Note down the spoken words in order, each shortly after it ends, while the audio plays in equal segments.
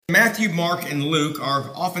Matthew, Mark, and Luke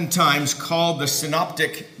are oftentimes called the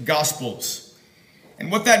synoptic gospels.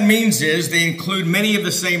 And what that means is they include many of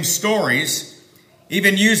the same stories,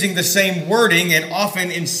 even using the same wording and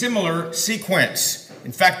often in similar sequence.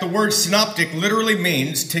 In fact, the word synoptic literally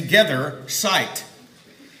means together sight.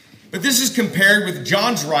 But this is compared with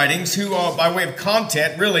John's writings, who by way of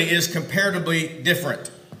content really is comparatively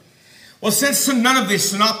different. Well, since none of the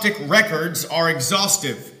synoptic records are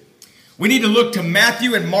exhaustive, we need to look to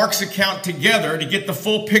Matthew and Mark's account together to get the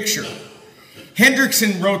full picture.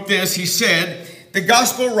 Hendrickson wrote this. He said, "The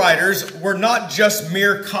gospel writers were not just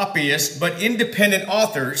mere copyists, but independent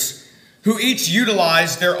authors who each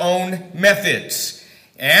utilized their own methods."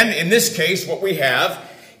 And in this case, what we have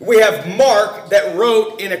Mark that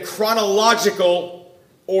wrote in a chronological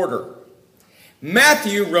order.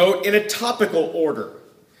 Matthew wrote in a topical order.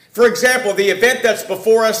 For example, the event that's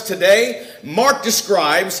before us today, Mark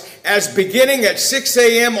describes as beginning at 6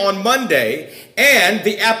 a.m. on Monday, and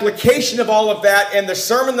the application of all of that and the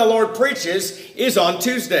sermon the Lord preaches is on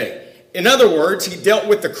Tuesday. In other words, he dealt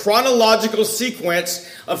with the chronological sequence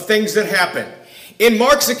of things that happened. In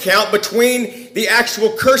Mark's account, between the actual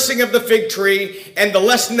cursing of the fig tree and the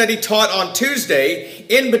lesson that he taught on Tuesday,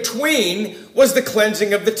 in between was the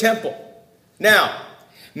cleansing of the temple. Now,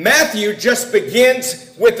 Matthew just begins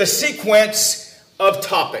with a sequence of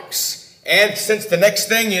topics. And since the next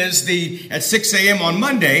thing is at 6 a.m. on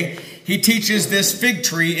Monday, he teaches this fig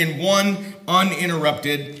tree in one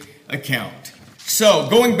uninterrupted account. So,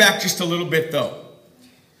 going back just a little bit though.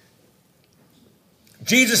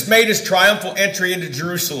 Jesus made his triumphal entry into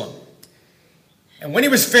Jerusalem. And when he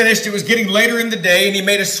was finished, it was getting later in the day, and he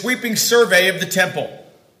made a sweeping survey of the temple.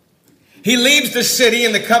 He leaves the city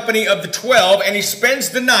in the company of the 12, and he spends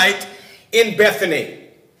the night in Bethany.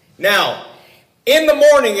 Now, in the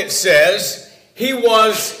morning it says he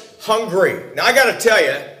was hungry. Now, I got to tell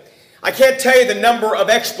you, I can't tell you the number of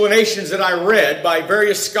explanations that I read by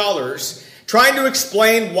various scholars trying to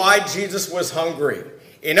explain why Jesus was hungry.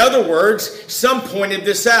 In other words, some pointed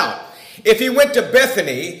this out. If he went to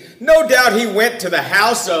Bethany, no doubt he went to the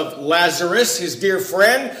house of Lazarus, his dear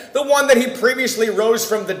friend, the one that he previously rose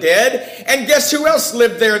from the dead. And guess who else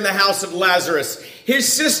lived there in the house of Lazarus?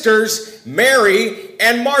 His sisters, Mary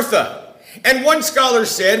and Martha. And one scholar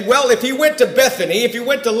said, well, if he went to Bethany, if he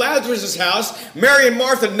went to Lazarus' house, Mary and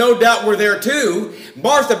Martha no doubt were there too.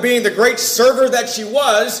 Martha, being the great server that she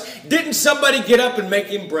was, didn't somebody get up and make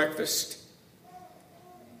him breakfast?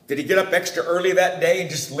 Did he get up extra early that day and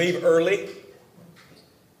just leave early?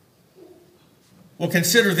 Well,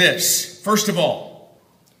 consider this. First of all,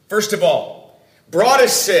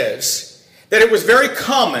 Broadus says that it was very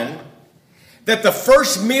common that the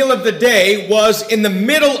first meal of the day was in the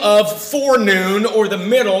middle of forenoon or the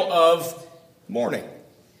middle of morning.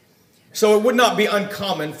 So it would not be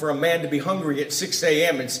uncommon for a man to be hungry at 6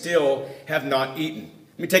 a.m. and still have not eaten.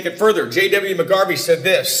 Let me take it further. J.W. McGarvey said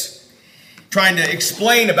this, trying to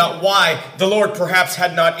explain about why the Lord perhaps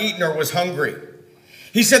had not eaten or was hungry.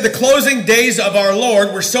 He said the closing days of our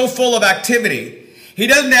Lord were so full of activity, he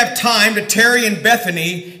doesn't have time to tarry in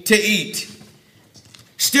Bethany to eat.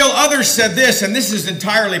 Still others said this, and this is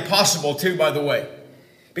entirely possible too, by the way,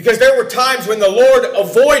 because there were times when the Lord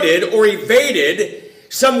avoided or evaded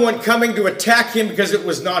someone coming to attack him because it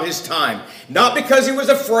was not his time. Not because he was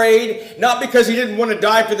afraid, not because he didn't want to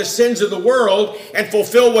die for the sins of the world and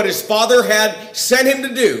fulfill what his Father had sent him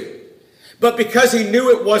to do, but because he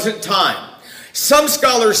knew it wasn't time. Some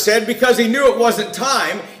scholars said because he knew it wasn't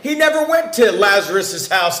time, he never went to Lazarus'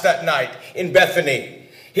 house that night in Bethany.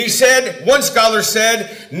 One scholar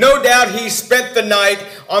said, no doubt he spent the night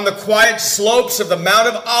on the quiet slopes of the Mount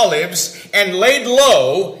of Olives and laid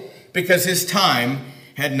low because his time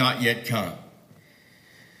had not yet come.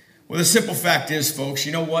 Well, the simple fact is, folks,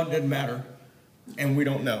 you know what? It doesn't matter. And we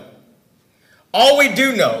don't know. All we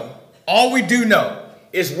do know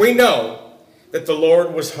is we know that the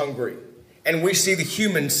Lord was hungry. And we see the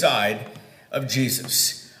human side of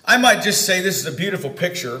Jesus. I might just say this is a beautiful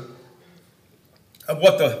picture of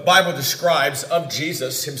what the Bible describes of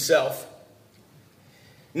Jesus himself.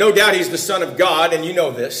 No doubt he's the Son of God, and you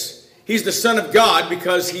know this. He's the Son of God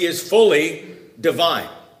because he is fully divine.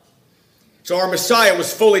 So our Messiah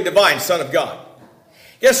was fully divine, Son of God.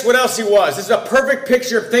 Guess what else he was? This is a perfect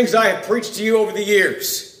picture of things I have preached to you over the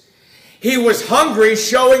years. He was hungry,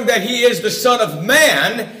 showing that he is the Son of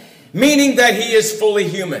Man, meaning that he is fully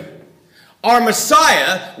human. Our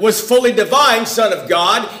Messiah was fully divine, Son of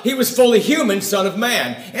God. He was fully human, Son of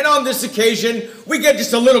Man. And on this occasion, we get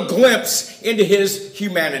just a little glimpse into his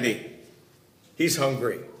humanity. He's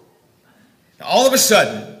hungry. Now, all of a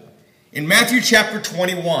sudden, in Matthew chapter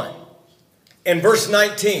 21, in verse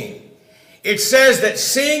 19, it says that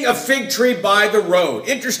seeing a fig tree by the road.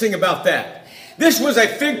 Interesting about that. This was a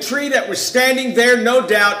fig tree that was standing there, no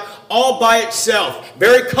doubt, all by itself.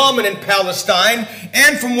 Very common in Palestine,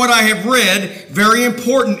 and from what I have read, very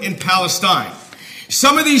important in Palestine.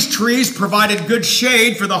 Some of these trees provided good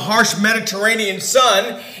shade for the harsh Mediterranean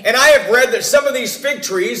sun, and I have read that some of these fig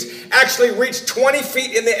trees actually reached 20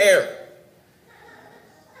 feet in the air.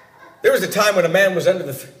 There was a time when a man was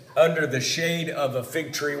under the shade of a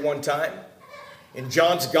fig tree one time. In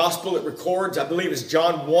John's Gospel it records, I believe it's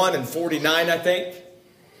John 1 and 49, I think.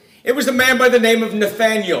 It was a man by the name of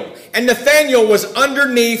Nathaniel. And Nathaniel was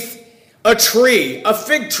underneath a tree, a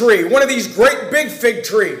fig tree, one of these great big fig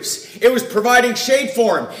trees. It was providing shade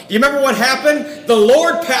for him. Do you remember what happened? The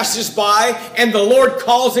Lord passes by and the Lord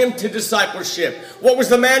calls him to discipleship. What was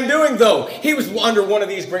the man doing though? He was under one of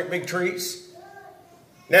these great big trees.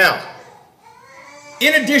 Now,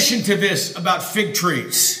 in addition to this about fig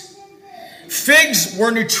trees, figs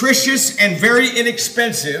were nutritious and very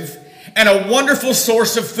inexpensive and a wonderful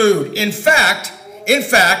source of food. In fact,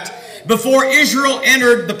 before Israel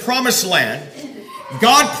entered the promised land,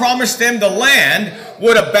 God promised them the land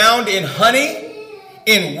would abound in honey,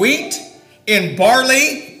 in wheat, in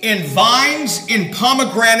barley, in vines, in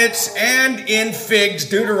pomegranates, and in figs.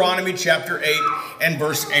 Deuteronomy chapter 8 and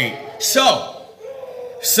verse 8. So,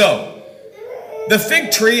 the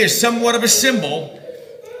fig tree is somewhat of a symbol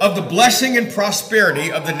of the blessing and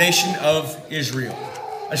prosperity of the nation of Israel.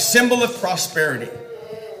 A symbol of prosperity.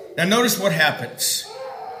 Now notice what happens.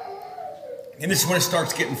 And this is when it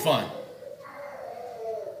starts getting fun.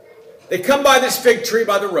 They come by this fig tree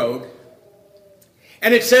by the road.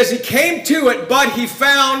 And it says he came to it, but he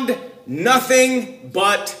found nothing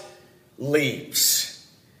but leaves.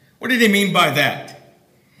 What did he mean by that?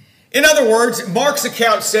 In other words, Mark's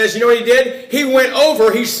account says, you know what he did? He went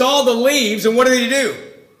over, he saw the leaves, and what did he do?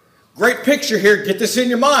 Great picture here, get this in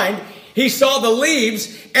your mind. He saw the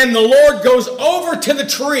leaves, and the Lord goes over to the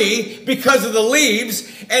tree because of the leaves,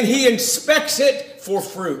 and he inspects it for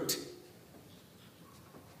fruit.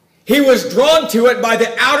 He was drawn to it by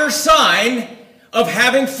the outer sign of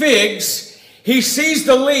having figs. He sees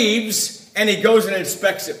the leaves, and he goes and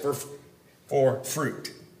inspects it for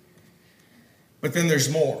fruit. But then there's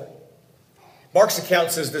more. Mark's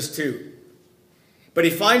account says this too. But he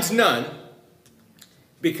finds none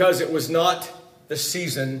because it was not the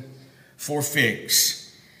season for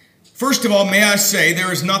figs. First of all, may I say,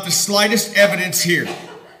 there is not the slightest evidence here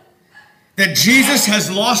that Jesus has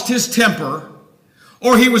lost his temper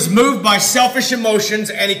or he was moved by selfish emotions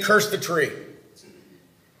and he cursed the tree.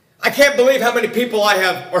 I can't believe how many people I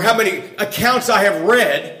have, or how many accounts I have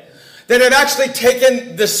read that have actually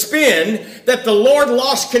taken the spin that the Lord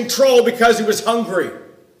lost control because he was hungry.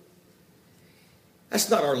 That's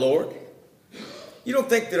not our Lord. You don't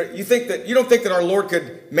think that our Lord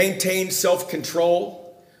could maintain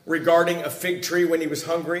self-control regarding a fig tree when he was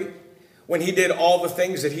hungry, when he did all the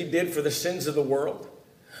things that he did for the sins of the world?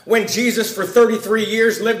 When Jesus for 33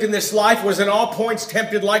 years lived in this life, was in all points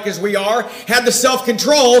tempted like as we are, had the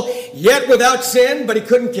self-control, yet without sin, but he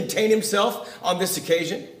couldn't contain himself on this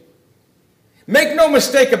occasion? Make no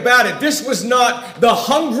mistake about it, this was not the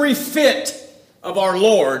hungry fit of our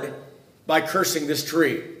Lord by cursing this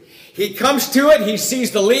tree. He comes to it, he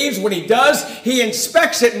sees the leaves. When he does, he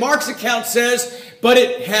inspects it. Mark's account says, but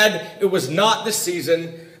it was not the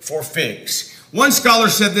season for figs. One scholar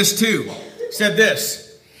said this too. Said this.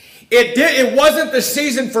 It wasn't the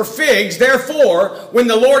season for figs. Therefore, when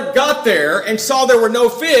the Lord got there and saw there were no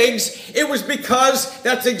figs, it was because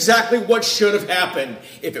that's exactly what should have happened.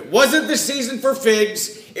 If it wasn't the season for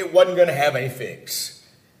figs, it wasn't going to have any figs.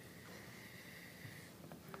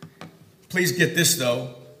 Please get this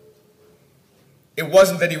though. It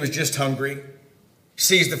wasn't that he was just hungry,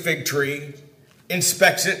 sees the fig tree,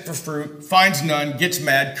 inspects it for fruit, finds none, gets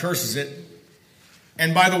mad, curses it.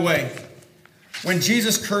 And by the way, when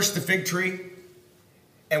Jesus cursed the fig tree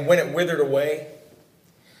and when it withered away,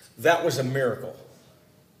 that was a miracle.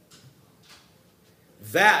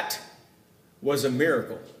 That was a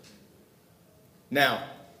miracle. Now,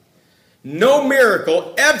 no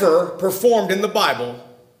miracle ever performed in the Bible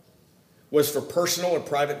was for personal or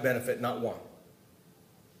private benefit, not one.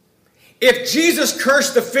 If Jesus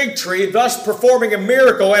cursed the fig tree, thus performing a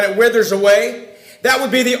miracle, and it withers away, that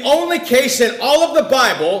would be the only case in all of the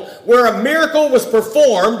Bible where a miracle was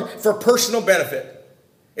performed for personal benefit.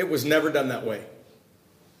 It was never done that way.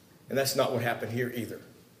 And that's not what happened here either.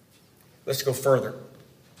 Let's go further.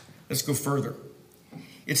 It's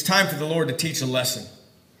time for the Lord to teach a lesson.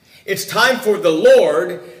 It's time for the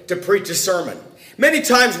Lord to preach a sermon. Many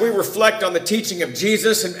times we reflect on the teaching of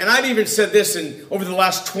Jesus, and I've even said this over the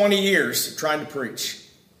last 20 years trying to preach.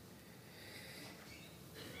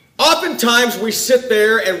 Oftentimes we sit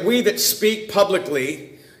there and we that speak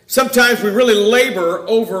publicly, sometimes we really labor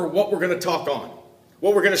over what we're going to talk on,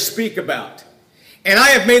 what we're going to speak about. And I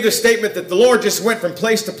have made the statement that the Lord just went from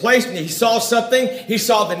place to place and he saw something, he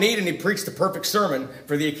saw the need, and he preached the perfect sermon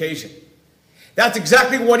for the occasion. That's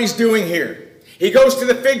exactly what he's doing here. He goes to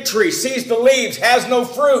the fig tree, sees the leaves, has no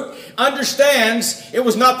fruit, understands it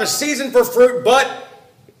was not the season for fruit, but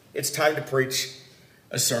it's time to preach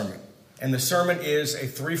a sermon. And the sermon is a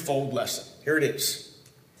threefold lesson. Here it is.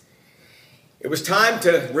 It was time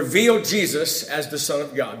to reveal Jesus as the Son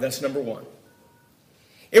of God. That's number one.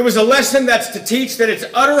 It was a lesson that's to teach that it's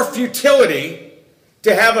utter futility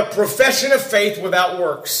to have a profession of faith without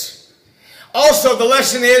works. Also, the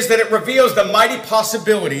lesson is that it reveals the mighty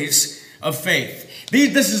possibilities of faith.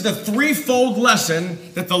 This is the threefold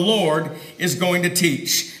lesson that the Lord is going to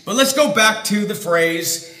teach. But let's go back to the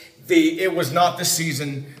phrase, it was not the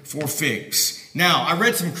season for figs. Now, I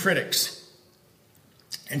read some critics,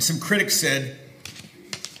 and some critics said,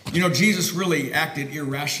 Jesus really acted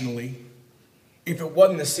irrationally. If it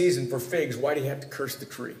wasn't the season for figs, why do you have to curse the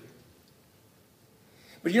tree?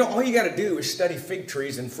 But all you got to do is study fig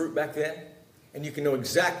trees and fruit back then, and you can know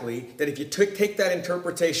exactly that if you take that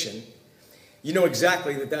interpretation, you know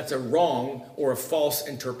exactly that that's a wrong or a false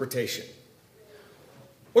interpretation.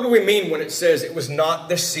 What do we mean when it says it was not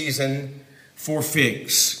the season for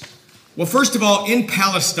figs? Well, first of all, in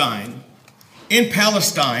Palestine,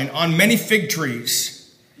 on many fig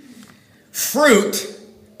trees, fruit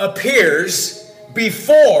appears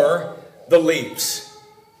before the leaves.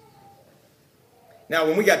 Now,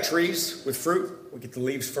 when we got trees with fruit, we get the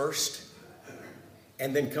leaves first,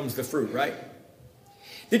 and then comes the fruit, right?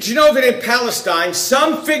 Did you know that in Palestine,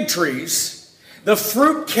 some fig trees, the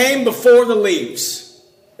fruit came before the leaves?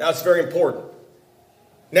 Now, it's very important.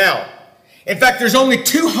 Now, in fact, there's only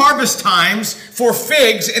 2 harvest times for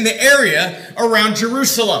figs in the area around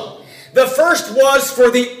Jerusalem. The first was for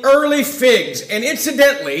the early figs, and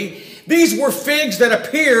incidentally, these were figs that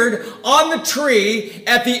appeared on the tree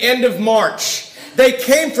at the end of March. They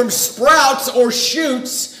came from sprouts or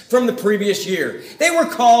shoots from the previous year. They were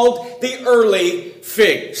called the early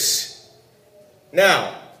figs.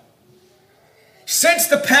 Now, since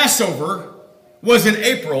the Passover was in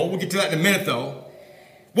April, we'll get to that in a minute though,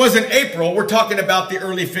 was in April, we're talking about the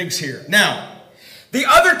early figs here. Now, the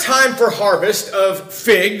other time for harvest of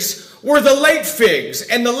figs were the late figs,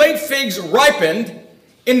 and the late figs ripened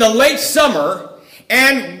in the late summer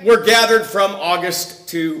and were gathered from August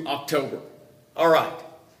to October. All right,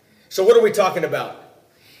 so what are we talking about?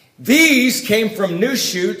 These came from new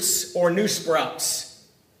shoots or new sprouts,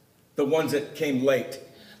 the ones that came late.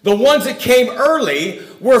 The ones that came early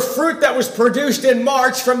were fruit that was produced in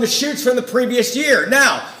March from the shoots from the previous year.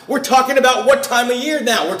 Now, we're talking about what time of year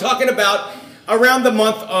now? We're talking about around the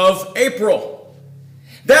month of April.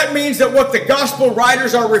 That means that what the gospel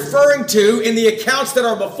writers are referring to in the accounts that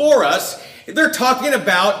are before us, they're talking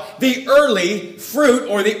about the early fruit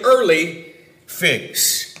or the early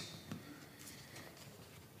figs.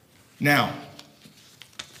 Now,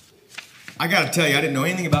 I got to tell you, I didn't know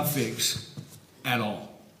anything about figs at all.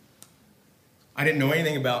 I didn't know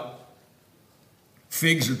anything about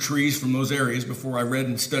figs or trees from those areas before I read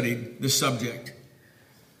and studied this subject.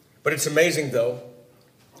 But it's amazing, though,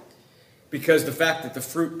 because the fact that the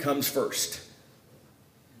fruit comes first.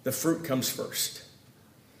 The fruit comes first.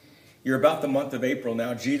 You're about the month of April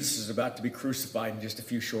now. Jesus is about to be crucified in just a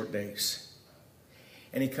few short days.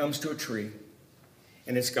 And he comes to a tree,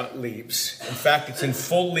 and it's got leaves. In fact, it's in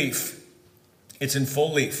full leaf. It's in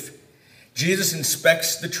full leaf. Jesus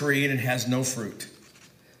inspects the tree, and it has no fruit.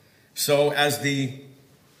 So as the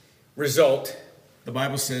result, the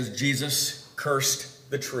Bible says Jesus cursed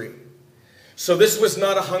the tree. So this was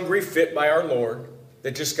not a hungry fit by our Lord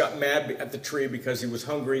that just got mad at the tree because he was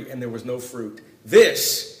hungry and there was no fruit.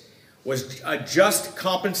 This was a just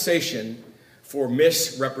compensation for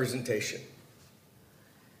misrepresentation.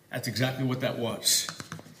 That's exactly what that was.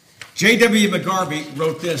 J.W. McGarvey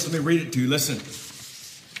wrote this. Let me read it to you. Listen.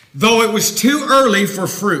 Though it was too early for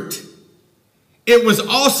fruit, it was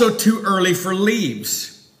also too early for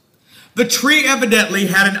leaves. The tree evidently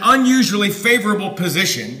had an unusually favorable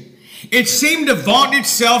position. It seemed to vaunt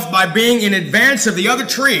itself by being in advance of the other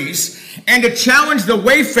trees and to challenge the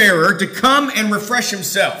wayfarer to come and refresh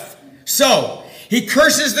himself. So, he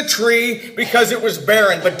curses the tree because it was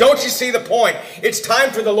barren. But don't you see the point? It's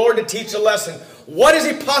time for the Lord to teach a lesson. What is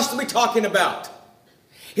he possibly talking about?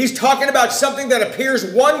 He's talking about something that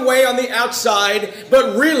appears one way on the outside,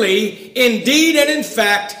 but really, indeed and in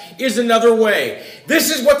fact, is another way. This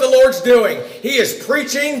is what the Lord's doing. He is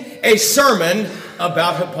preaching a sermon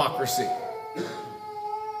about hypocrisy.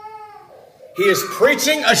 He is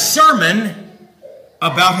preaching a sermon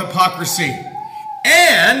about hypocrisy.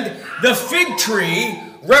 And the fig tree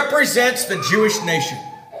represents the Jewish nation.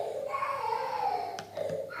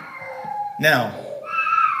 Now,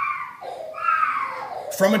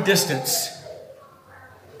 from a distance,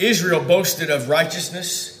 Israel boasted of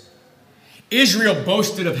righteousness. Israel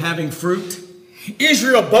boasted of having fruit.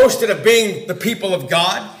 Israel boasted of being the people of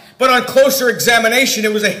God. But on closer examination,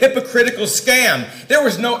 it was a hypocritical scam. There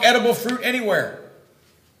was no edible fruit anywhere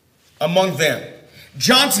among them.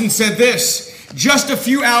 Johnson said this, just a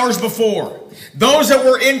few hours before, those that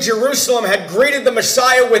were in Jerusalem had greeted the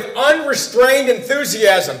Messiah with unrestrained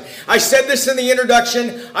enthusiasm. I said this in the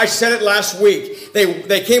introduction. I said it last week.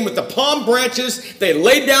 They came with the palm branches. They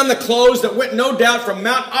laid down the clothes that went, no doubt, from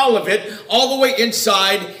Mount Olivet all the way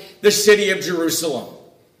inside the city of Jerusalem.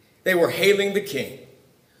 They were hailing the king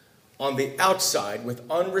on the outside with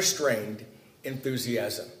unrestrained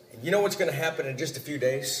enthusiasm. And you know what's going to happen in just a few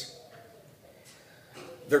days?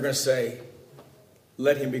 They're going to say,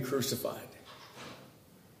 let him be crucified.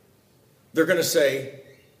 They're going to say,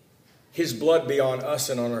 his blood be on us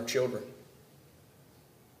and on our children.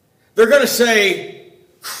 They're going to say,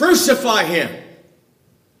 crucify him.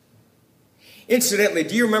 Incidentally,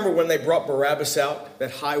 do you remember when they brought Barabbas out, that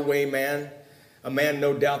highwayman, a man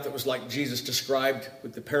no doubt that was like Jesus described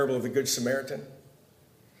with the parable of the Good Samaritan? Do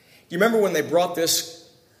you remember when they brought this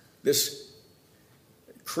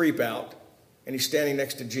creep out, and he's standing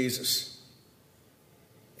next to Jesus?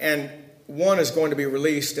 And one is going to be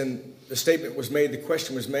released, and the statement was made, the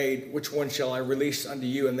question was made, which one shall I release unto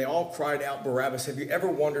you? And they all cried out, Barabbas. Have you ever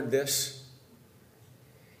wondered this?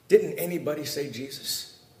 Didn't anybody say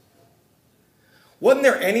Jesus? Wasn't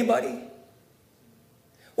there anybody?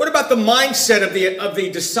 What about the mindset of the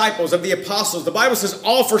disciples, of the apostles? The Bible says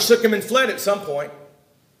all forsook him and fled at some point.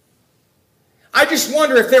 I just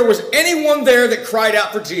wonder if there was anyone there that cried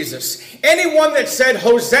out for Jesus. Anyone that said,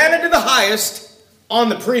 Hosanna to the highest on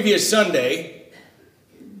the previous Sunday.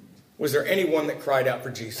 Was there anyone that cried out for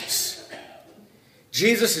Jesus?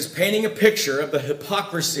 Jesus is painting a picture of the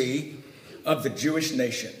hypocrisy of the Jewish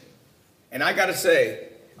nation. And I gotta say,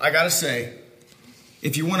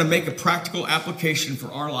 if you want to make a practical application for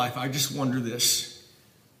our life, I just wonder this.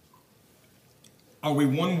 Are we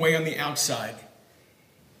one way on the outside,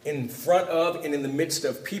 in front of and in the midst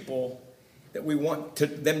of people that we want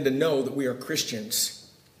them to know that we are Christians,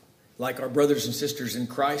 like our brothers and sisters in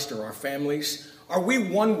Christ or our families? Are we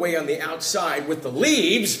one way on the outside with the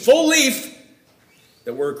leaves, full leaf,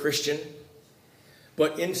 that we're a Christian,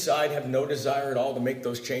 but inside have no desire at all to make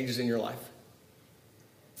those changes in your life?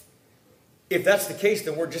 If that's the case,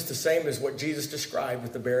 then we're just the same as what Jesus described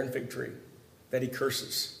with the barren fig tree that he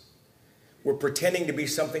curses. We're pretending to be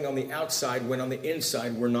something on the outside when on the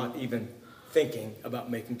inside we're not even thinking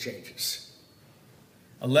about making changes.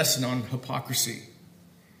 A lesson on hypocrisy.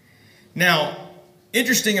 Now,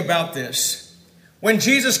 interesting about this, when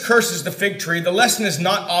Jesus curses the fig tree, the lesson is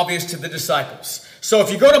not obvious to the disciples. So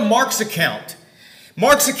if you go to Mark's account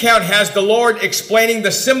has the Lord explaining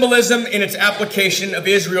the symbolism in its application of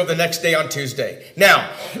Israel the next day on Tuesday.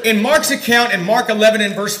 Now, in Mark's account, in Mark 11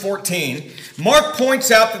 and verse 14, Mark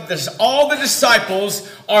points out that all the disciples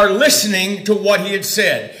are listening to what he had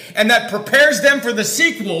said. And that prepares them for the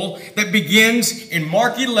sequel that begins in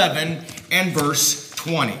Mark 11 and verse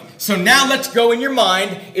 20. So now let's go in your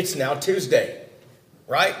mind. It's now Tuesday,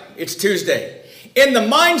 right? It's Tuesday. In the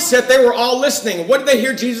mindset, they were all listening. What did they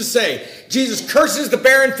hear Jesus say? Jesus curses the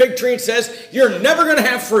barren fig tree and says, you're never going to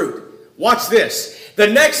have fruit. Watch this. The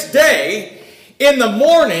next day, in the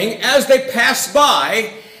morning, as they pass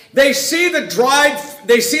by, they see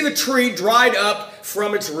the tree dried up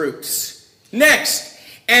from its roots. Next,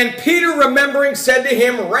 and Peter, remembering, said to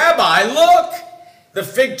him, Rabbi, look, the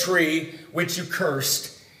fig tree which you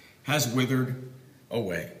cursed has withered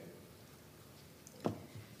away.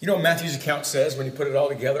 You know what Matthew's account says when you put it all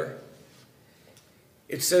together?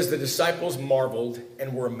 It says the disciples marveled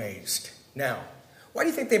and were amazed. Now, why do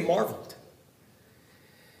you think they marveled?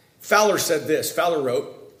 Fowler said this. Fowler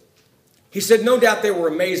wrote, he said, no doubt they were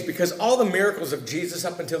amazed because all the miracles of Jesus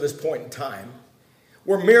up until this point in time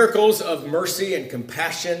were miracles of mercy and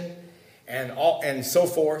compassion and so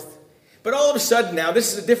forth. But all of a sudden now,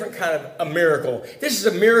 this is a different kind of a miracle. This is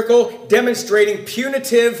a miracle demonstrating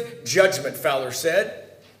punitive judgment, Fowler said.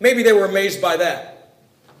 Maybe they were amazed by that.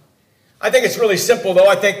 I think it's really simple, though.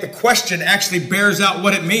 I think the question actually bears out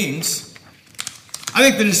what it means. I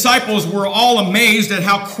think the disciples were all amazed at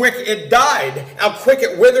how quick it died, how quick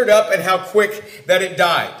it withered up, and how quick that it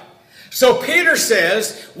died. So Peter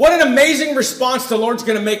says, what an amazing response the Lord's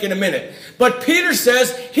going to make in a minute. But Peter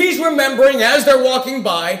says, he's remembering as they're walking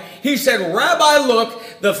by, he said, Rabbi, look,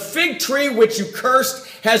 the fig tree which you cursed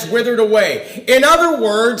has withered away. In other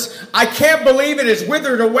words, I can't believe it has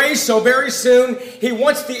withered away so very soon. He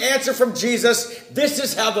wants the answer from Jesus. This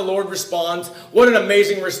is how the Lord responds. What an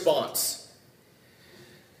amazing response.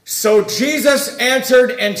 So Jesus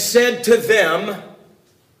answered and said to them,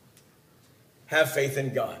 have faith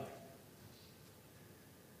in God.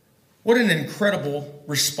 What an incredible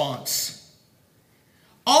response.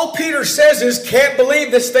 All Peter says is, can't believe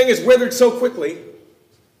this thing has withered so quickly.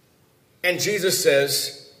 And Jesus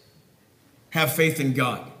says, have faith in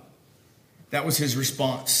God. That was his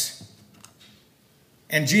response.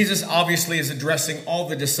 And Jesus obviously is addressing all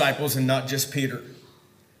the disciples and not just Peter.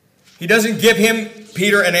 He doesn't give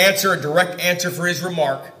Peter, a direct answer for his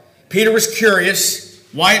remark. Peter was curious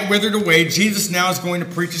why it withered away. Jesus now is going to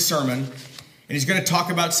preach a sermon, and he's going to talk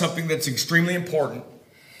about something that's extremely important.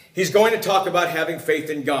 He's going to talk about having faith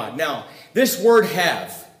in God. Now, this word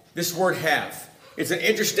have, it's an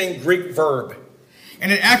interesting Greek verb.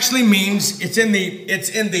 And it actually means, it's in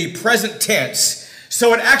the present tense.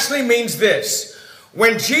 So it actually means this.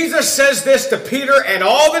 When Jesus says this to Peter and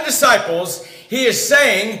all the disciples, he is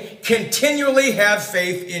saying, continually have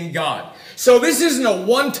faith in God. So this isn't a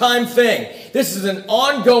one-time thing. This is an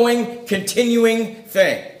ongoing, continuing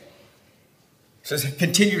thing. It says,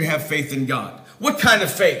 continue to have faith in God. What kind of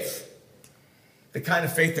faith? The kind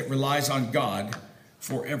of faith that relies on God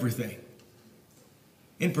for everything.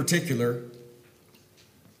 In particular,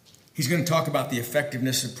 he's going to talk about the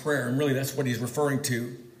effectiveness of prayer, and really that's what he's referring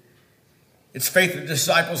to. It's faith that the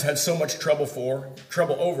disciples had so much trouble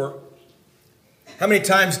over. How many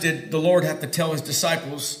times did the Lord have to tell his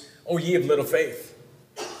disciples, oh, ye of little faith?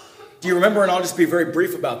 Do you remember, and I'll just be very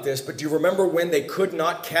brief about this, but do you remember when they could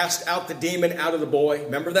not cast out the demon out of the boy?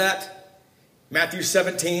 Remember that? Matthew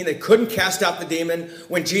 17, they couldn't cast out the demon.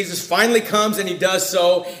 When Jesus finally comes and he does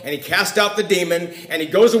so, and he casts out the demon, and he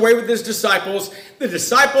goes away with his disciples, the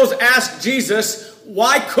disciples ask Jesus,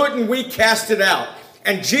 why couldn't we cast it out?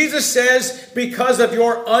 And Jesus says, because of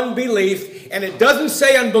your unbelief. And it doesn't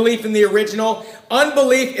say unbelief in the original.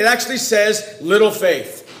 Unbelief, it actually says little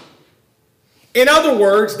faith. In other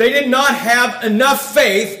words, they did not have enough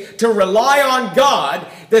faith to rely on God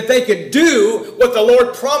that they could do what the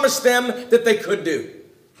Lord promised them that they could do.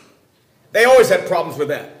 They always had problems with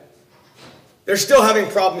that. They're still having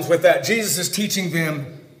problems with that. Jesus is teaching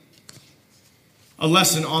them a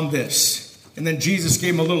lesson on this. And then Jesus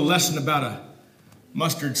gave them a little lesson about a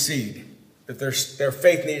mustard seed, that their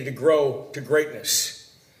faith needed to grow to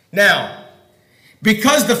greatness. Now,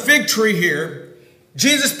 because the fig tree here,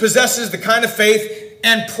 Jesus possesses the kind of faith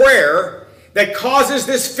and prayer that causes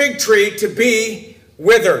this fig tree to be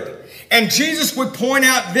withered. And Jesus would point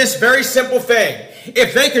out this very simple thing.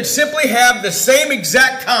 If they could simply have the same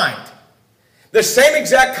exact kind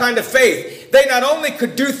of faith, they not only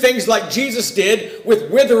could do things like Jesus did with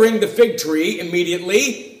withering the fig tree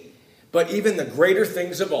immediately, but even the greater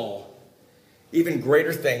things of all, even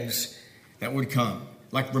greater things that would come,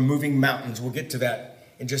 like removing mountains. We'll get to that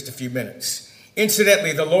in just a few minutes.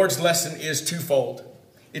 Incidentally, the Lord's lesson is twofold.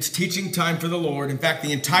 It's teaching time for the Lord. In fact,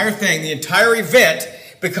 the entire thing, the entire event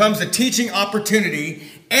becomes a teaching opportunity,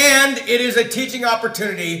 and it is a teaching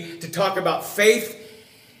opportunity to talk about faith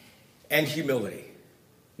and humility.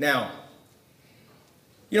 Now,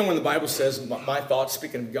 you know when the Bible says, my thoughts,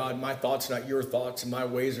 speaking of God, my thoughts are not your thoughts, and my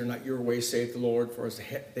ways are not your ways, saith the Lord, for as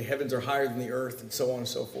the heavens are higher than the earth, and so on and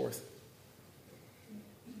so forth.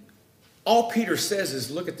 All Peter says is,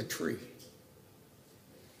 look at the tree.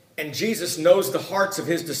 And Jesus knows the hearts of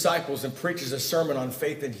his disciples and preaches a sermon on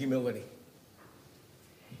faith and humility.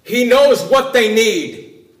 He knows what they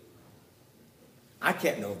need. I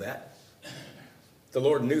can't know that. The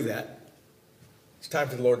Lord knew that. It's time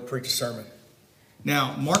for the Lord to preach a sermon.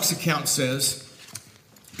 Now, Mark's account says,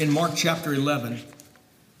 in Mark chapter 11,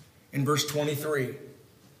 in verse 23,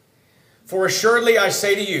 for assuredly I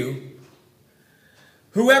say to you,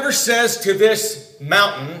 whoever says to this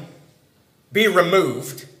mountain, be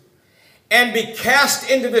removed, and be cast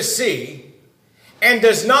into the sea, and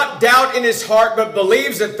does not doubt in his heart, but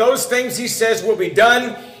believes that those things he says will be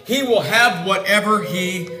done, he will have whatever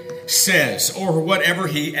he says, or whatever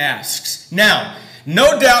he asks. Now,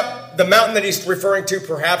 no doubt the mountain that he's referring to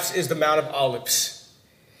perhaps is the Mount of Olives.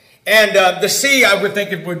 And the sea, I would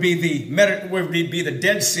think it would be the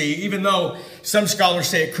Dead Sea, even though some scholars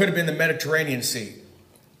say it could have been the Mediterranean Sea.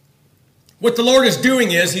 What the Lord is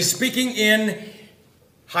doing is he's speaking in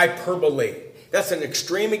Hyperbole. That's an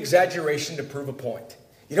extreme exaggeration to prove a point.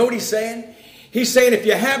 You know what he's saying? He's saying if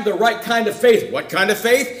you have the right kind of faith, what kind of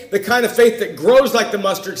faith? The kind of faith that grows like the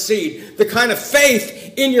mustard seed. The kind of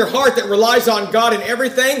faith in your heart that relies on God in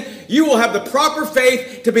everything. You will have the proper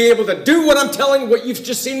faith to be able to do what I'm telling you, what you've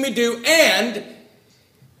just seen me do, and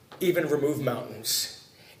even remove mountains.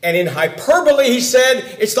 And in hyperbole, he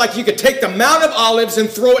said, it's like you could take the Mount of Olives and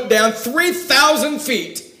throw it down 3,000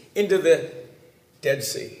 feet into the Dead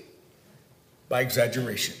Sea by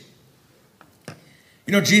exaggeration.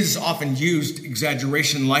 You know, Jesus often used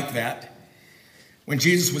exaggeration like that. When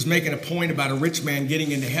Jesus was making a point about a rich man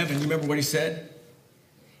getting into heaven, you remember what he said?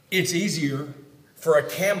 It's easier for a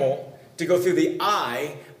camel to go through the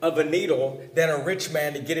eye of a needle than a rich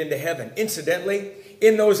man to get into heaven. Incidentally,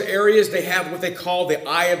 in those areas, they have what they call the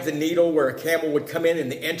eye of the needle, where a camel would come in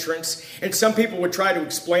the entrance. And some people would try to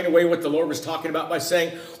explain away what the Lord was talking about by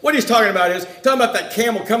saying, what he's talking about is, talking about that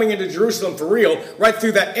camel coming into Jerusalem for real, right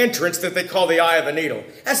through that entrance that they call the eye of a needle.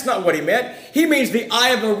 That's not what he meant. He means the eye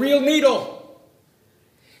of a real needle.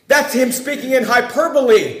 That's him speaking in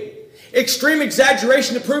hyperbole. Extreme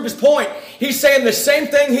exaggeration to prove his point. He's saying the same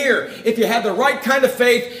thing here. If you had the right kind of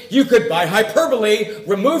faith, you could, by hyperbole,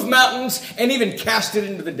 remove mountains and even cast it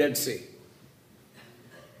into the Dead Sea.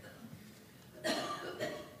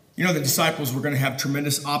 You know, the disciples were going to have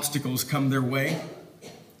tremendous obstacles come their way.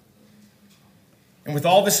 And with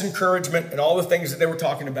all this encouragement and all the things that they were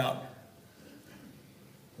talking about,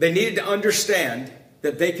 they needed to understand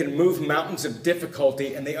that they can move mountains of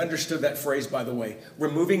difficulty, and they understood that phrase, by the way.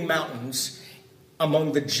 Removing mountains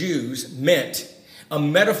among the Jews meant a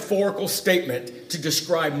metaphorical statement to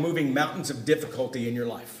describe moving mountains of difficulty in your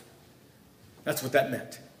life. That's what that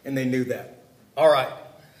meant, and they knew that. All right.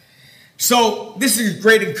 So this is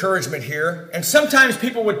great encouragement here, and sometimes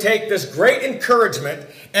people would take this great encouragement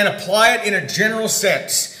and apply it in a general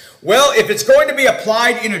sense. Well, if it's going to be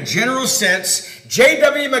applied in a general sense,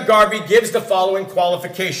 J.W. McGarvey gives the following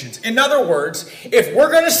qualifications. In other words, if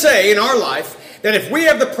we're going to say in our life that if we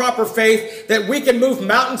have the proper faith that we can move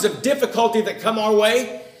mountains of difficulty that come our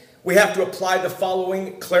way, we have to apply the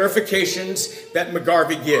following clarifications that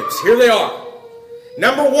McGarvey gives. Here they are.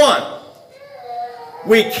 Number one,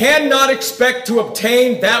 we cannot expect to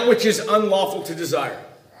obtain that which is unlawful to desire.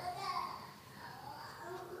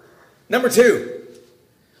 Number two,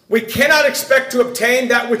 we cannot expect to obtain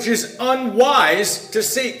that which is unwise to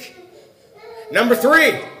seek. Number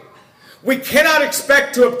three, we cannot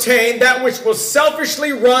expect to obtain that which will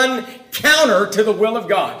selfishly run counter to the will of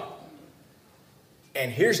God.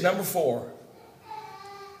 And here's number four.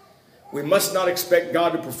 We must not expect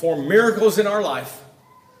God to perform miracles in our life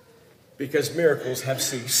because miracles have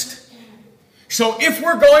ceased. So if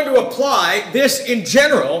we're going to apply this in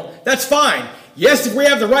general, that's fine. Yes, if we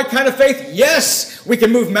have the right kind of faith, yes, we can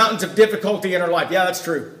move mountains of difficulty in our life. Yeah, that's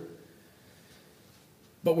true.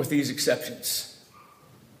 But with these exceptions,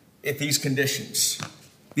 if these conditions,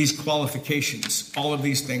 these qualifications, all of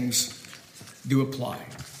these things do apply.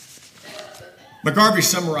 McGarvey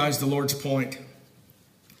summarized the Lord's point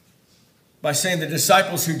by saying the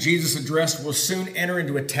disciples who Jesus addressed will soon enter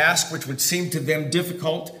into a task which would seem to them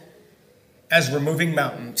difficult as removing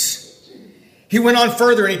mountains. He went on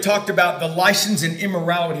further and he talked about the license and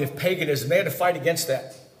immorality of paganism. They had to fight against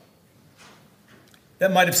that.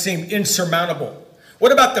 That might have seemed insurmountable.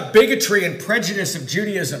 What about the bigotry and prejudice of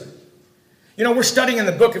Judaism? You know, we're studying in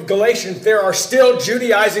the book of Galatians. There are still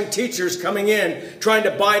Judaizing teachers coming in trying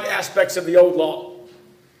to bind aspects of the old law.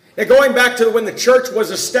 Now, going back to when the church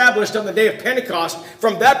was established on the day of Pentecost,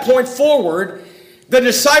 from that point forward, the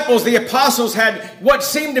disciples, the apostles, had what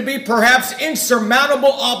seemed to be perhaps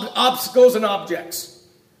insurmountable obstacles and objects.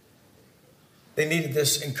 They needed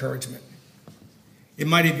this encouragement. It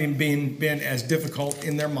might have even been as difficult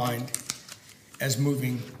in their mind as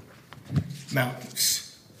moving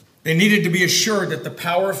mountains. They needed to be assured that the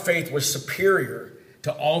power of faith was superior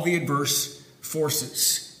to all the adverse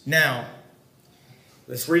forces. Now,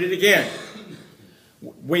 let's read it again.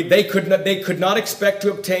 They could not expect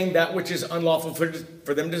to obtain that which is unlawful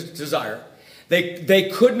for them to desire. They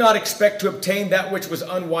could not expect to obtain that which was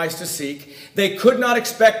unwise to seek. They could not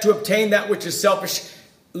expect to obtain that which is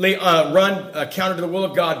selfishly run counter to the will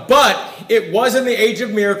of God. But it was in the age of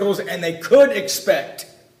miracles, and they could expect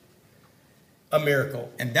a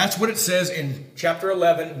miracle. And that's what it says in chapter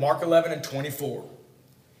 11, Mark 11 and 24.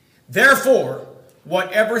 Therefore,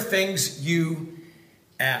 whatever things you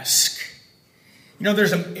ask. You know,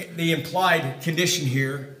 there's the implied condition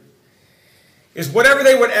here is whatever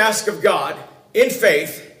they would ask of God in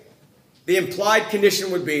faith, the implied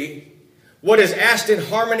condition would be what is asked in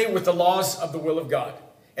harmony with the laws of the will of God.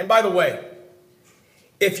 And by the way,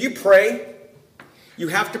 If you pray, you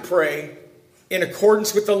have to pray in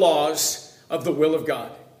accordance with the laws of the will of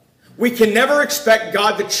God. We can never expect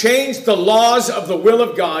God to change the laws of the will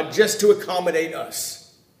of God just to accommodate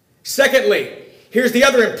us. Secondly, here's the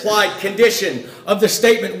other implied condition of the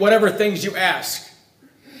statement, whatever things you ask.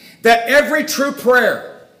 That every true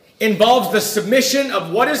prayer involves the submission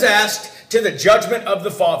of what is asked to the judgment of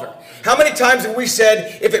the Father. How many times have we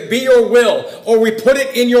said, if it be your will, or we put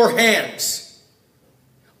it in your hands?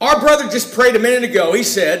 Our brother just prayed a minute ago. He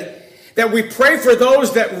said that we pray for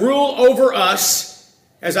those that rule over us,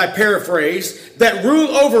 as I paraphrase, that rule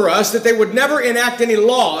over us, that they would never enact any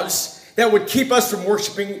laws that would keep us from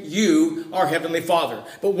worshiping you, our Heavenly Father.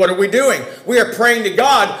 But what are we doing? We are praying to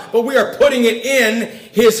God, but we are putting it in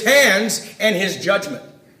His hands and His judgment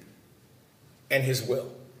and His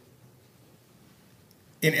will.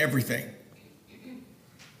 In everything.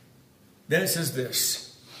 Then it says this.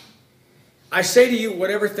 I say to you,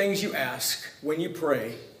 whatever things you ask when you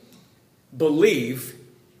pray, believe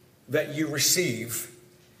that you receive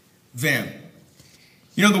them.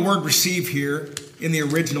 You know, the word receive here in the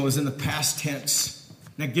original is in the past tense.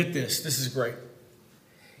 Now get this. This is great.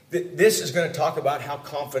 This is going to talk about how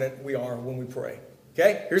confident we are when we pray.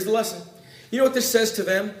 Okay? Here's the lesson. You know what this says to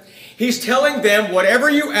them? He's telling them, whatever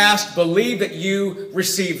you ask, believe that you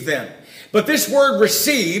receive them. But this word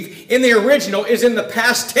receive in the original is in the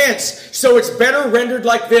past tense, so it's better rendered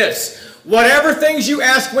like this. Whatever things you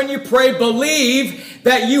ask when you pray, believe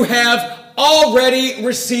that you have already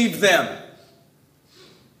received them.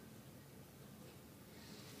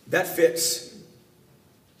 That fits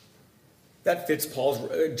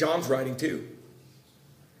John's writing too.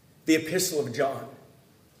 The epistle of John.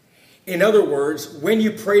 In other words, when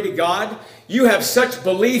you pray to God, you have such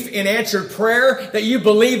belief in answered prayer that you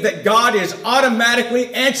believe that God is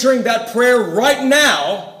automatically answering that prayer right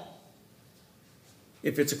now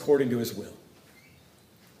if it's according to His will.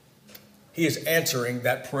 He is answering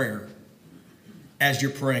that prayer as you're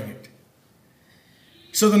praying it.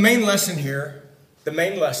 So the main lesson here,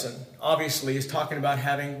 obviously, is talking about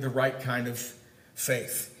having the right kind of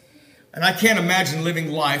faith. And I can't imagine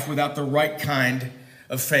living life without the right kind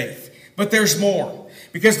of faith. But there's more.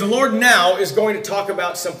 Because the Lord now is going to talk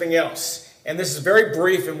about something else. And this is very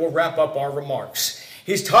brief and we'll wrap up our remarks.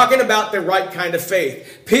 He's talking about the right kind of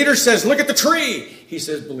faith. Peter says, look at the tree. He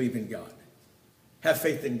says, believe in God. Have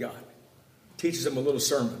faith in God. Teaches them a little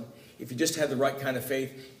sermon. If you just had the right kind of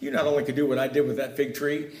faith, you not only could do what I did with that fig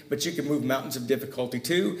tree, but you could move mountains of difficulty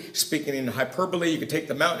too. Speaking in hyperbole, you could take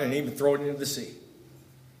the mountain and even throw it into the sea.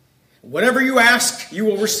 Whatever you ask, you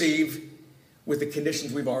will receive with the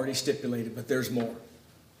conditions we've already stipulated, but there's more.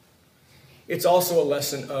 It's also a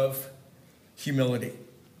lesson of humility.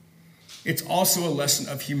 It's also a lesson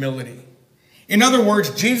of humility. In other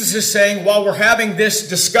words, Jesus is saying, while we're having this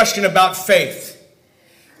discussion about faith,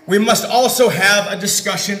 we must also have a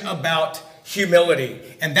discussion about humility.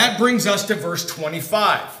 And that brings us to verse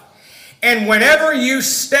 25. And whenever you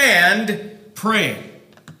stand praying.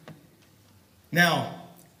 Now,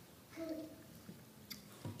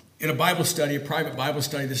 in a Bible study, a private Bible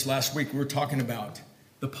study this last week, we were talking about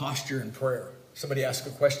the posture in prayer. Somebody asked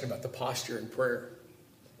a question about the posture in prayer.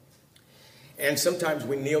 And sometimes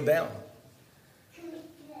we kneel down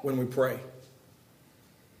when we pray.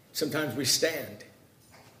 Sometimes we stand.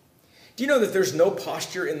 Do you know that there's no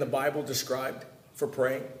posture in the Bible described for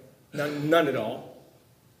praying? None at all.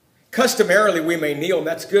 Customarily, we may kneel, and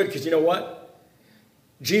that's good, because you know what?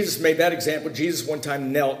 Jesus made that example. Jesus one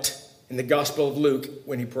time knelt in the Gospel of Luke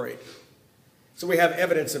when he prayed. So we have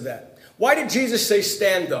evidence of that. Why did Jesus say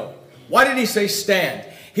stand, though? Why did he say stand?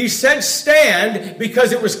 He said stand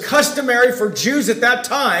because it was customary for Jews at that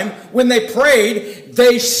time, when they prayed,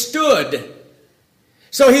 they stood.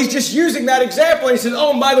 So he's just using that example, and he says,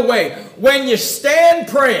 oh, and by the way, when you stand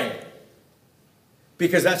praying,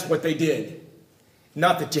 because that's what they did.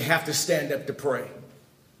 Not that you have to stand up to pray.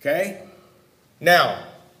 Okay? Now,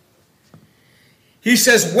 he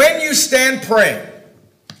says, when you stand praying,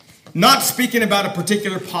 not speaking about a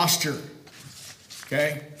particular posture.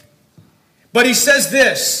 Okay? But he says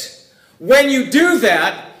this, when you do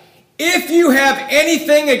that, if you have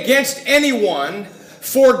anything against anyone,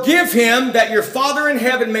 forgive him, that your Father in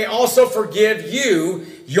heaven may also forgive you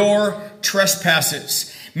your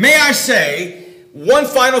trespasses. May I say one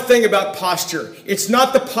final thing about posture. It's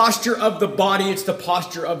not the posture of the body, it's the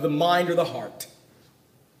posture of the mind or the heart.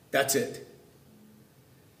 That's it.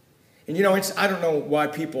 And you know, I don't know why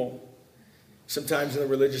people sometimes in the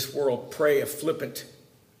religious world pray a flippant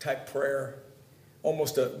type prayer,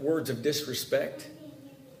 almost words of disrespect.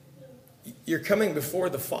 you're coming before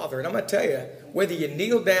the Father. And I'm going to tell you, whether you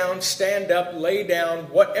kneel down, stand up, lay down,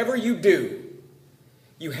 whatever you do,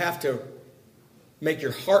 you have to make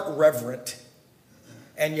your heart reverent.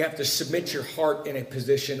 And you have to submit your heart in a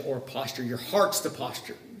position or a posture. Your heart's the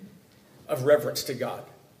posture of reverence to God.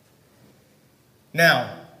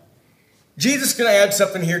 Now, Jesus is going to add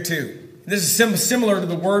something here too. This is similar to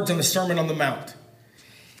the words on the Sermon on the Mount.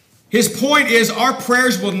 His point is our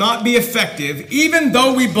prayers will not be effective even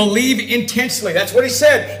though we believe intensely. That's what he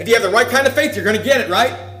said. If you have the right kind of faith, you're going to get it,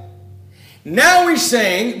 right? Now he's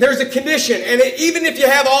saying there's a condition. And even if you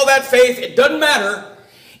have all that faith, it doesn't matter.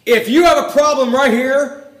 If you have a problem right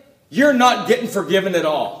here, you're not getting forgiven at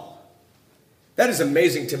all. That is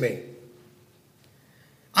amazing to me.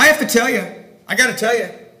 I have to tell you, I got to tell you,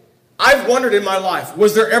 I've wondered in my life,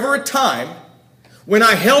 was there ever a time when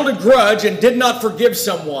I held a grudge and did not forgive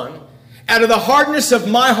someone out of the hardness of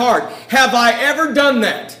my heart? Have I ever done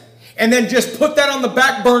that? And then just put that on the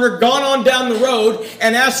back burner, gone on down the road,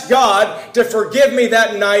 and asked God to forgive me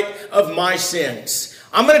that night of my sins?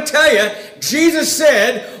 I'm going to tell you, Jesus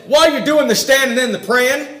said, while you're doing the standing and the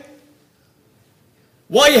praying,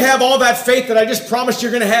 while you have all that faith that I just promised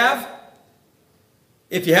you're going to have,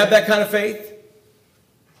 if you have that kind of faith,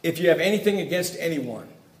 if you have anything against anyone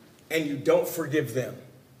and you don't forgive them,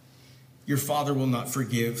 your Father will not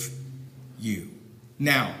forgive you.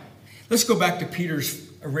 Now, let's go back to Peter's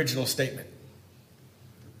original statement.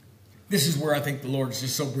 This is where I think the Lord is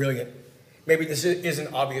just so brilliant. Maybe this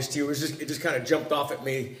isn't obvious to you. It just kind of jumped off at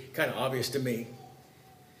me, kind of obvious to me.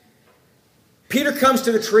 Peter comes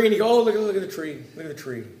to the tree and he goes, oh, look at the tree. Look at the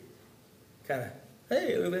tree. Kind of,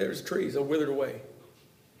 hey, look, there's trees. They'll withered away.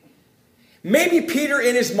 Maybe Peter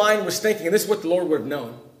in his mind was thinking, and this is what the Lord would have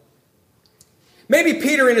known. Maybe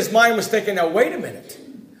Peter in his mind was thinking, now wait a minute.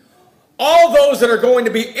 All those that are going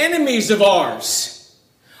to be enemies of ours,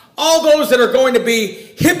 all those that are going to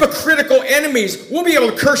be hypocritical enemies, we'll be able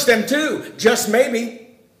to curse them too. Just maybe.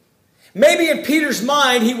 Maybe in Peter's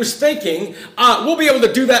mind he was thinking, we'll be able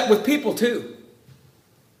to do that with people too.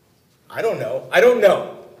 I don't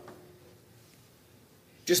know.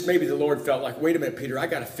 Just maybe the Lord felt like, wait a minute, Peter, I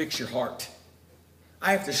got to fix your heart.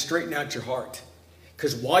 I have to straighten out your heart.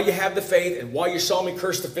 Because while you have the faith and while you saw me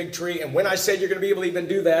curse the fig tree, and when I said you're going to be able to even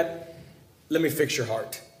do that, let me fix your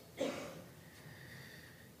heart.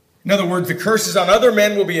 In other words, the curses on other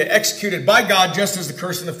men will be executed by God just as the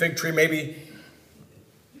curse on the fig tree. Maybe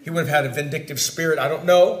he would have had a vindictive spirit. I don't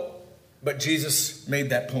know. But Jesus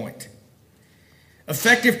made that point.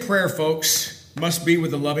 Effective prayer, folks, must be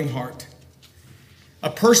with a loving heart. A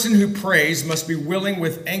person who prays must be willing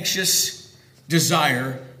with anxious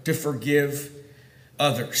desire to forgive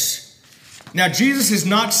others. Now, Jesus is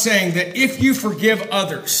not saying that if you forgive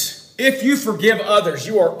others,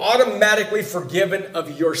 you are automatically forgiven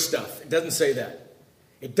of your stuff. It doesn't say that.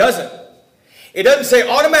 It doesn't. It doesn't say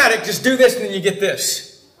automatic, just do this and then you get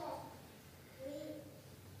this.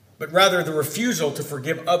 But rather, the refusal to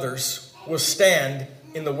forgive others will stand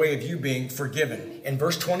in the way of you being forgiven. In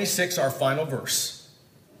verse 26, our final verse.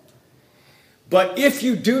 But if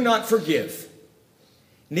you do not forgive,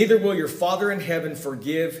 neither will your Father in heaven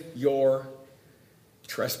forgive your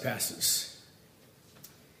trespasses.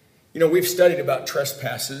 You know, we've studied about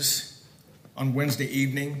trespasses on Wednesday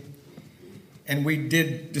evening, and we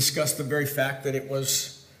did discuss the very fact that it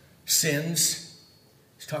was sins.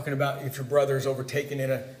 It's talking about if your brother is overtaken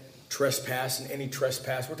in a trespass, and any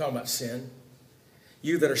trespass, we're talking about sin.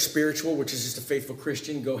 You that are spiritual, which is just a faithful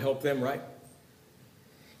Christian, go help them, right?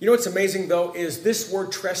 You know what's amazing, though, is this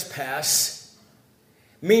word trespass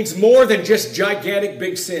means more than just gigantic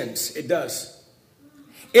big sins. It does.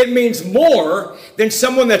 It means more than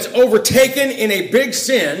someone that's overtaken in a big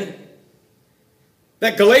sin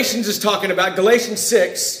that Galatians is talking about, Galatians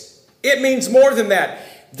 6. It means more than that.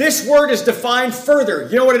 This word is defined further.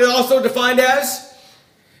 You know what it is also defined as?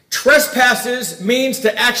 Trespasses means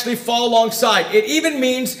to actually fall alongside. It even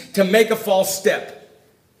means to make a false step.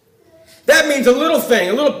 That means a little thing,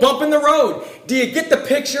 a little bump in the road. Do you get the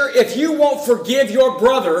picture? If you won't forgive your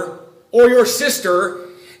brother or your sister,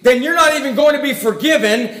 then you're not even going to be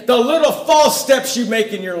forgiven the little false steps you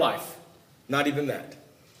make in your life. Not even that.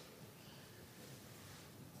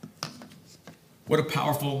 What a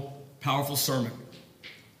powerful, powerful sermon.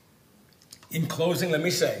 In closing, let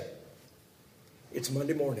me say, it's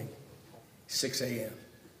Monday morning, 6 a.m.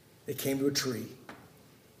 They came to a tree,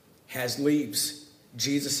 has leaves.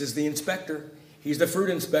 Jesus is the inspector. He's the fruit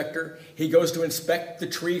inspector. He goes to inspect the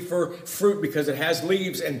tree for fruit because it has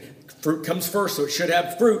leaves and fruit comes first, so it should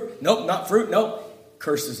have fruit. Nope, not fruit. Nope.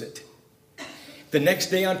 Curses it. The next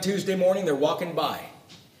day on Tuesday morning, they're walking by.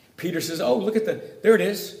 Peter says, oh, look at there it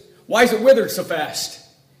is. Why is it withered so fast?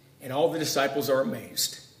 And all the disciples are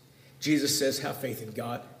amazed. Jesus says, have faith in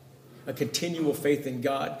God. A continual faith in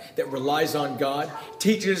God that relies on God.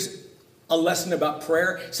 Teaches a lesson about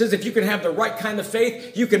prayer. Says if you can have the right kind of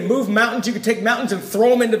faith, you can move mountains. You can take mountains and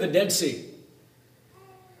throw them into the Dead Sea.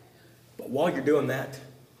 But while you're doing that,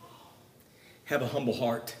 have a humble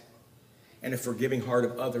heart and a forgiving heart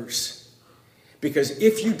of others. Because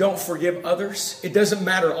if you don't forgive others, it doesn't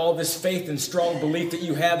matter all this faith and strong belief that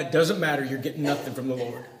you have. It doesn't matter. You're getting nothing from the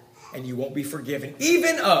Lord. And you won't be forgiven,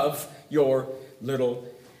 even of your little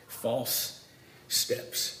false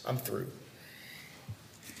steps. I'm through.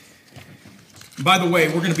 By the way,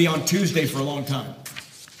 we're going to be on Tuesday for a long time.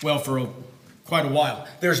 Well, for quite a while.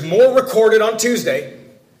 There's more recorded on Tuesday.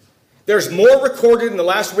 There's more recorded in the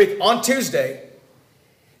last week on Tuesday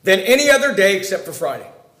than any other day except for Friday.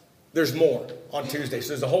 There's more on Tuesday. So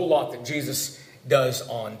there's a whole lot that Jesus does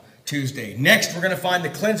on Tuesday. Next, we're going to find the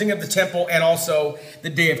cleansing of the temple and also the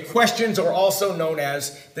day of questions, or also known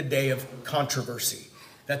as the day of controversy.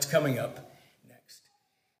 That's coming up next.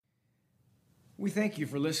 We thank you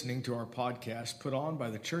for listening to our podcast put on by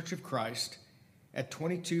the Church of Christ at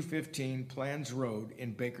 2215 Plans Road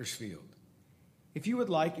in Bakersfield. If you would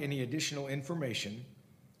like any additional information,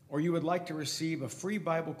 or you would like to receive a free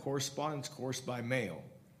Bible correspondence course by mail,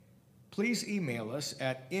 please email us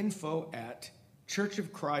at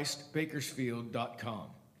info@churchofchristbakersfield.com.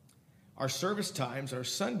 Our service times are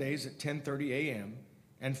Sundays at 10:30 a.m.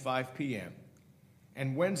 and 5 p.m.,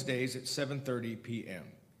 and Wednesdays at 7:30 p.m.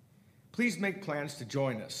 Please make plans to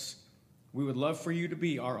join us. We would love for you to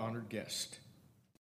be our honored guest.